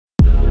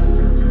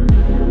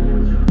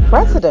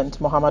President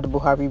Muhammadu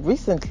Buhari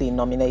recently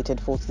nominated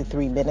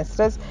 43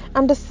 ministers,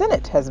 and the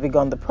Senate has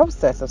begun the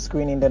process of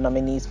screening the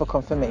nominees for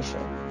confirmation.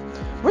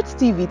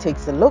 Rootstv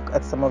takes a look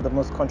at some of the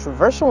most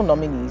controversial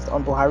nominees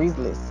on Buhari's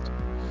list.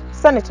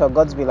 Senator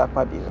Godswill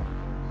Akpabio.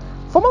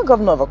 Former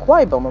governor of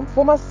Akwa Ibom and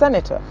former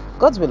Senator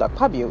Godswill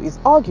Akpabio is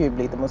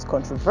arguably the most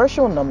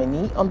controversial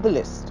nominee on the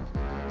list.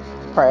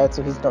 Prior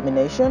to his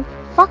nomination,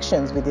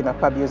 factions within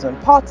Akpabio's own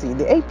party,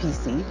 the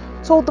APC,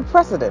 told the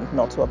president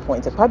not to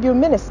appoint a Akpabio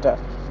minister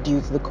due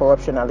to the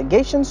corruption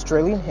allegations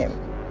trailing him.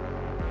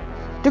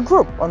 The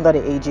group, under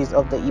the aegis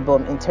of the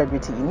Ibom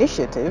Integrity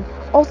Initiative,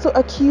 also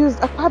accused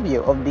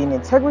Akpabio of being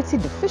integrity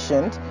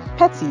deficient,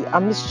 petty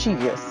and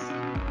mischievous.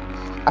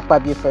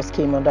 Akpabio first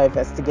came under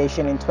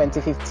investigation in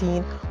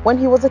 2015 when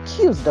he was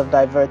accused of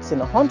diverting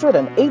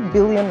 108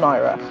 billion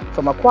naira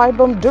from Akwa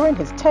Ibom during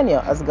his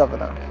tenure as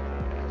governor.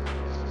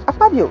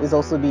 Akpabio is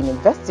also being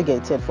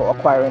investigated for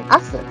acquiring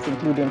assets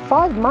including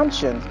 5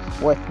 mansions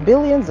worth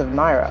billions of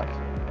naira.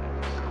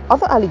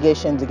 Other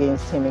allegations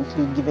against him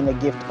include giving a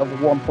gift of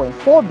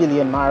 1.4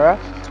 billion naira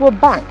to a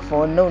bank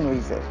for unknown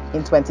reason.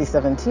 In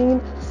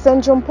 2017,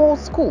 St. John Paul's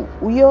School,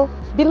 Uyo,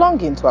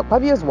 belonging to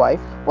Akpabio's wife,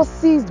 was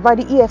seized by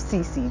the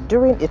EFCC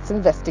during its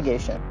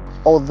investigation.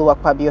 Although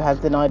Akpabio has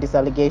denied his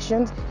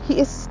allegations, he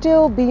is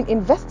still being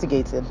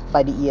investigated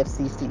by the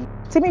EFCC.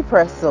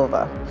 Timipre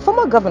Silva.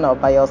 Former governor of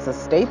Bayelsa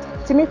State,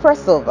 Timipre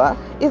Silva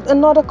is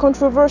another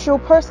controversial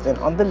person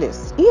on the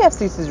list.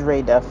 EFCC's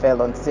radar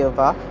fell on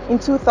Silva in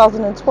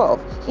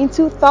 2012, in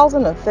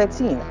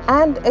 2013,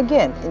 and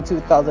again in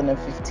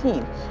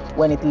 2015,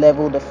 when it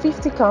leveled a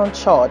 50-count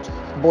charge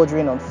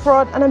bordering on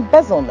fraud and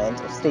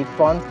embezzlement of state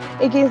funds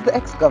against the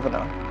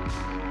ex-governor.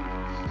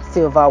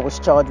 Silva was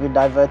charged with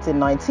diverting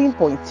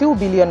 19.2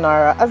 billion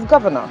naira as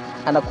governor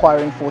and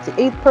acquiring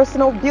 48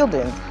 personal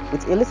buildings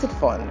with illicit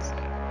funds.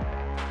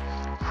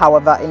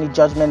 However, in a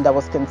judgment that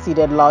was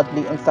considered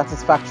largely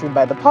unsatisfactory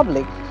by the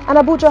public, an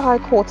Abuja High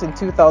Court in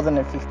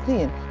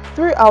 2015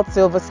 threw out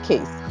Silva's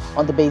case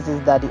on the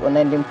basis that the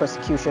unending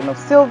prosecution of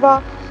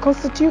Silva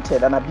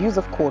constituted an abuse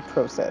of court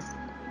process.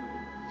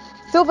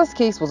 Silva's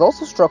case was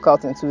also struck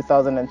out in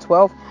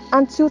 2012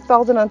 and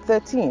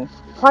 2013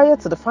 prior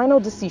to the final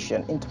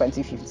decision in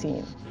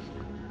 2015.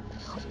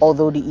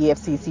 Although the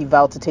EFCC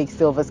vowed to take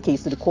Silva's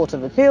case to the Court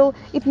of Appeal,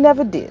 it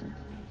never did.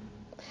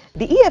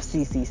 The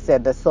EFCC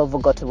said that Silva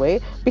got away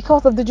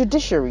because of the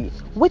judiciary,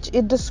 which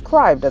it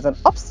described as an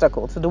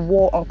obstacle to the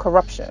war on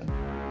corruption.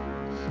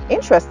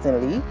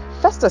 Interestingly,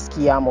 Festus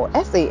Keyamo,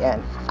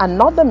 SAN,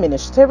 another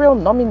ministerial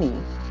nominee,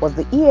 was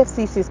the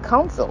EFCC's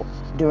counsel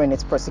during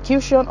its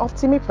prosecution of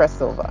Timipre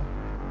Silva.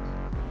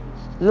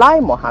 Lai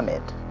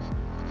Mohammed.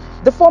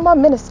 The former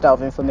Minister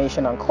of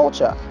Information and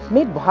Culture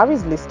made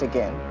Buhari's list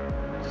again.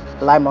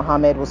 Lai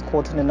Mohammed was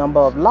caught in a number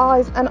of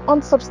lies and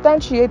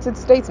unsubstantiated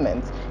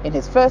statements in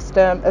his first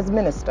term as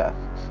minister.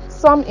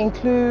 Some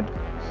include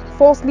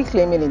falsely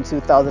claiming in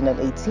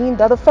 2018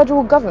 that the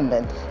federal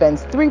government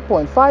spends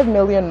 3.5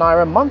 million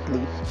naira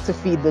monthly to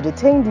feed the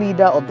detained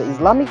leader of the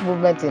Islamic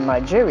movement in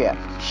Nigeria,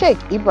 Sheikh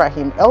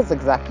Ibrahim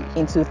El-Zakzaky.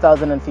 In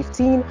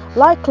 2015,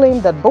 Lai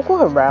claimed that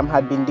Boko Haram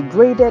had been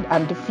degraded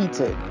and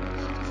defeated.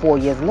 4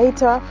 years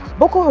later,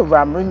 Boko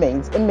Haram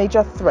remains a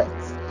major threat.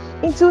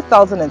 In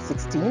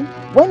 2016,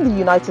 when the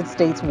United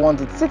States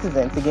warned its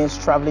citizens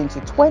against traveling to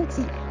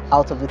 20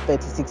 out of the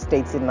 36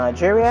 states in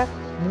Nigeria,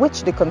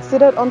 which they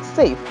considered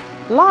unsafe,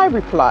 Lai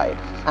replied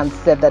and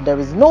said that there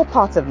is no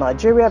part of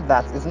Nigeria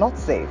that is not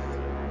safe.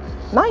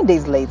 9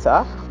 days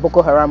later,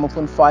 Boko Haram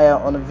opened fire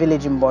on a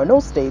village in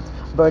Borno State,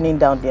 burning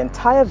down the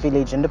entire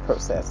village in the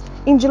process.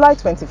 In July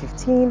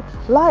 2015,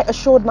 Lai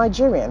assured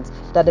Nigerians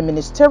that the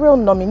ministerial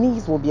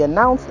nominees will be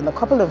announced in a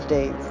couple of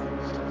days.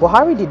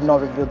 Buhari did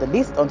not reveal the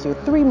list until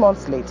 3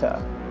 months later.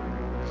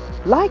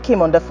 Lai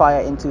came under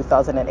fire in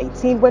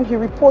 2018 when he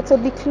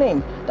reportedly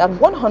claimed that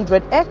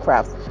 100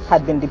 aircrafts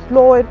had been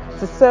deployed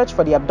to search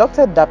for the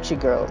abducted Dapchi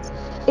girls,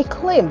 a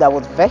claim that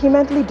was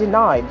vehemently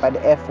denied by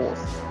the Air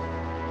Force.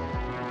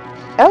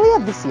 Earlier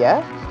this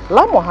year,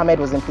 Lai Mohammed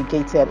was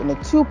implicated in a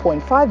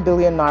 2.5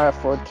 billion naira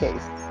fraud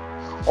case.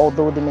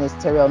 Although the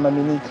ministerial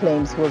nominee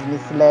claims he was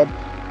misled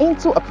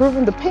into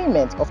approving the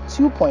payment of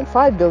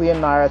 2.5 billion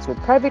naira to a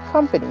private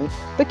company,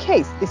 the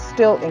case is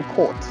still in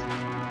court.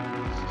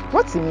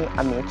 Rotimi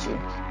Amechi.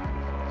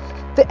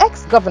 The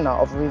ex-governor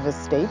of Rivers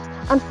State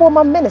and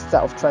former Minister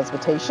of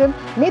Transportation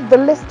made the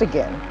list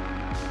again.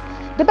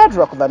 The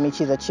bedrock of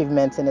Amechi's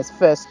achievements in his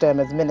first term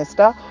as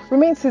minister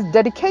remains his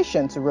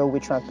dedication to railway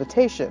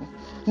transportation,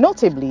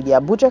 notably the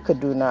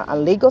Abuja-Kaduna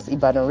and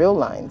Lagos-Ibadan rail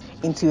lines.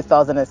 In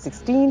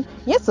 2016,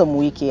 Nyesom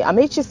Wike,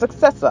 Amechi's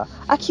successor,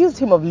 accused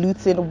him of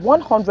looting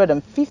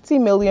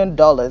 $150 million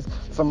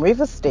from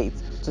Rivers State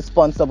to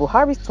sponsor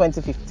Buhari's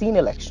 2015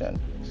 election.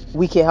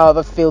 Wike,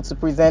 however, failed to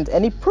present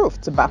any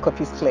proof to back up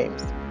his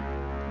claims.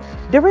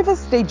 The Rivers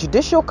State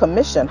Judicial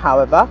Commission,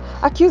 however,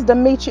 accused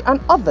Amechi and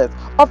others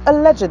of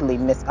allegedly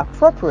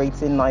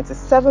misappropriating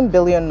 97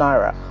 billion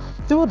naira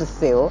through the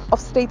sale of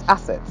state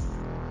assets.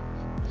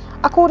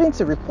 According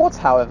to reports,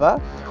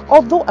 however,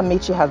 although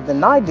Amechi has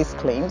denied these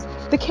claims,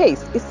 the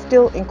case is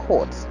still in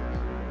court.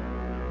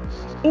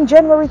 In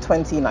January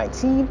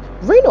 2019,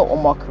 Reno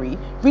Omokri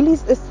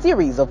released a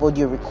series of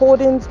audio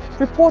recordings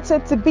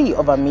reported to be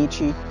of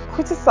Amaechi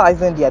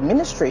criticizing the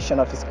administration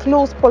of his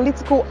close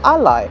political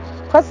ally,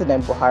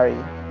 President Buhari.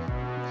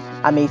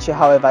 Amaechi,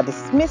 however,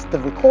 dismissed the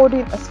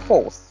recording as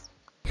false.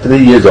 3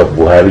 years of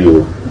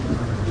Buhari,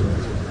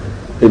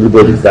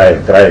 everybody's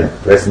dying, crying.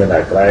 President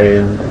are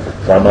crying,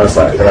 farmers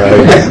are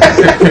crying,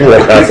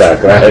 workers are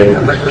crying,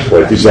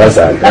 politicians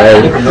are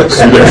crying,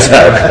 students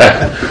are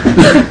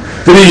crying.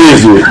 3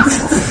 years,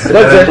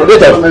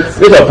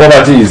 rate of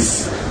poverty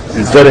is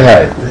very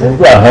high.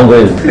 People are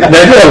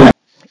hungry.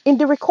 In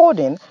the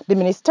recording, the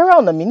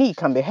ministerial nominee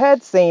can be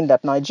heard saying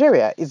that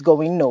Nigeria is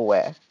going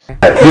nowhere.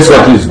 This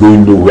country is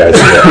going nowhere.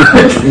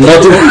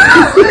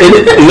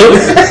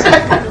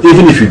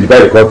 Even if you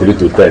divide the country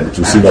to 10, it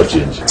will still not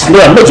change.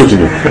 No, I'm not joking.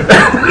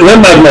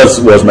 When Magnus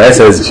was my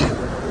SSG,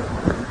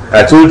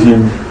 I told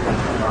him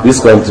this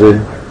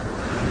country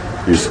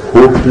is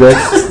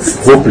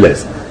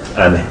hopeless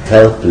and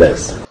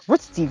helpless.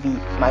 Rootstv,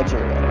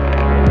 Nigeria.